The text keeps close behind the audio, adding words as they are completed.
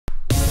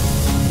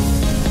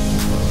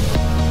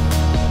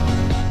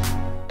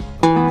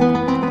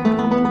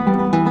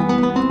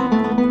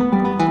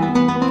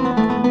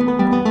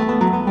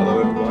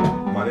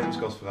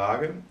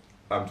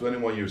I'm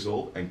 21 years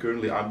old and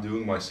currently I'm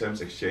doing my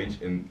CEMS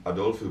exchange in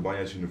Adolfo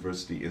Ibáñez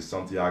University in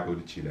Santiago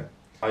de Chile.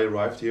 I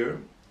arrived here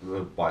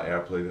by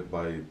airplane,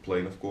 by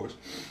plane of course,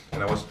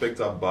 and I was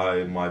picked up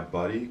by my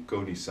buddy,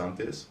 Connie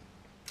Santis.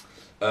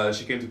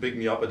 She came to pick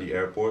me up at the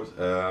airport.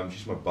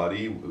 She's my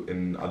buddy.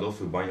 In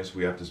Adolfo Ibáñez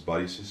we have this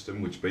buddy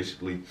system which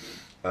basically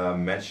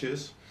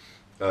matches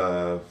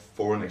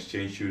foreign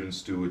exchange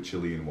students to a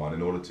Chilean one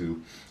in order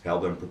to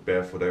help them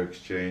prepare for their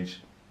exchange.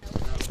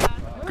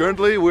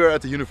 Currently we're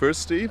at the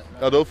university,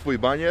 Adolfo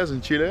Ibáñez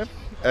in Chile,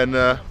 and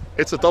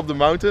it's atop the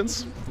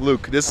mountains.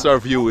 Look, this is our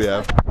view we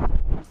have. Of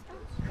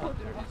course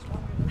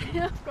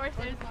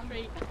there's a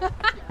street.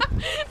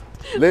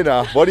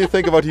 Lena, what do you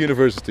think about the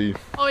university?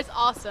 Oh, it's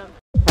awesome.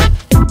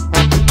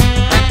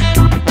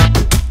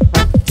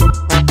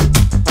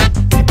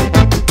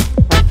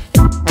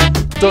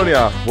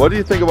 Tonia, what do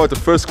you think about the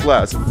first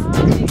class?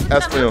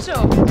 Español.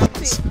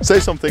 Say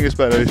something in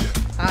Spanish.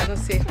 No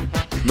sé.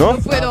 No? No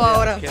puedo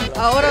ahora.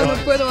 Ahora no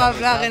puedo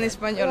hablar en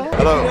español.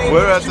 Hello,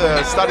 we're at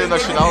the Estadio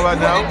Nacional right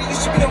now.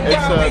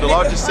 It's the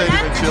largest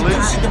stadium in Chile.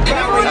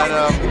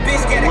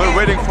 And we're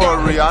waiting for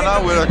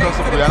Rihanna. We're at the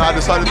concert of Rihanna. I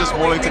decided this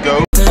morning to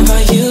go.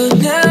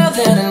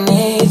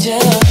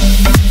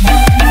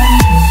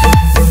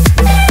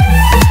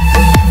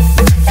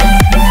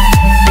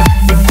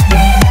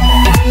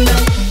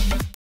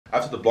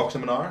 After the block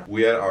seminar,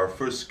 we had our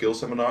first skill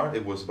seminar.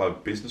 It was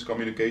about business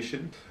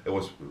communication. It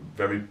was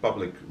very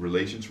public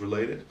relations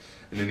related.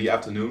 And in the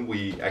afternoon,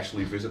 we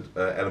actually visited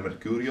El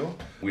Mercurio.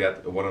 We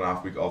had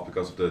 1.5 weeks off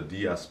because of the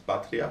Días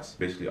Patrias,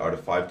 basically are the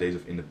 5 days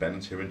of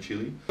independence here in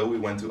Chile. So we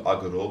went to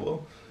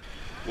Algarrobo.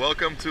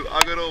 Welcome to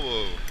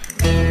Algarrobo.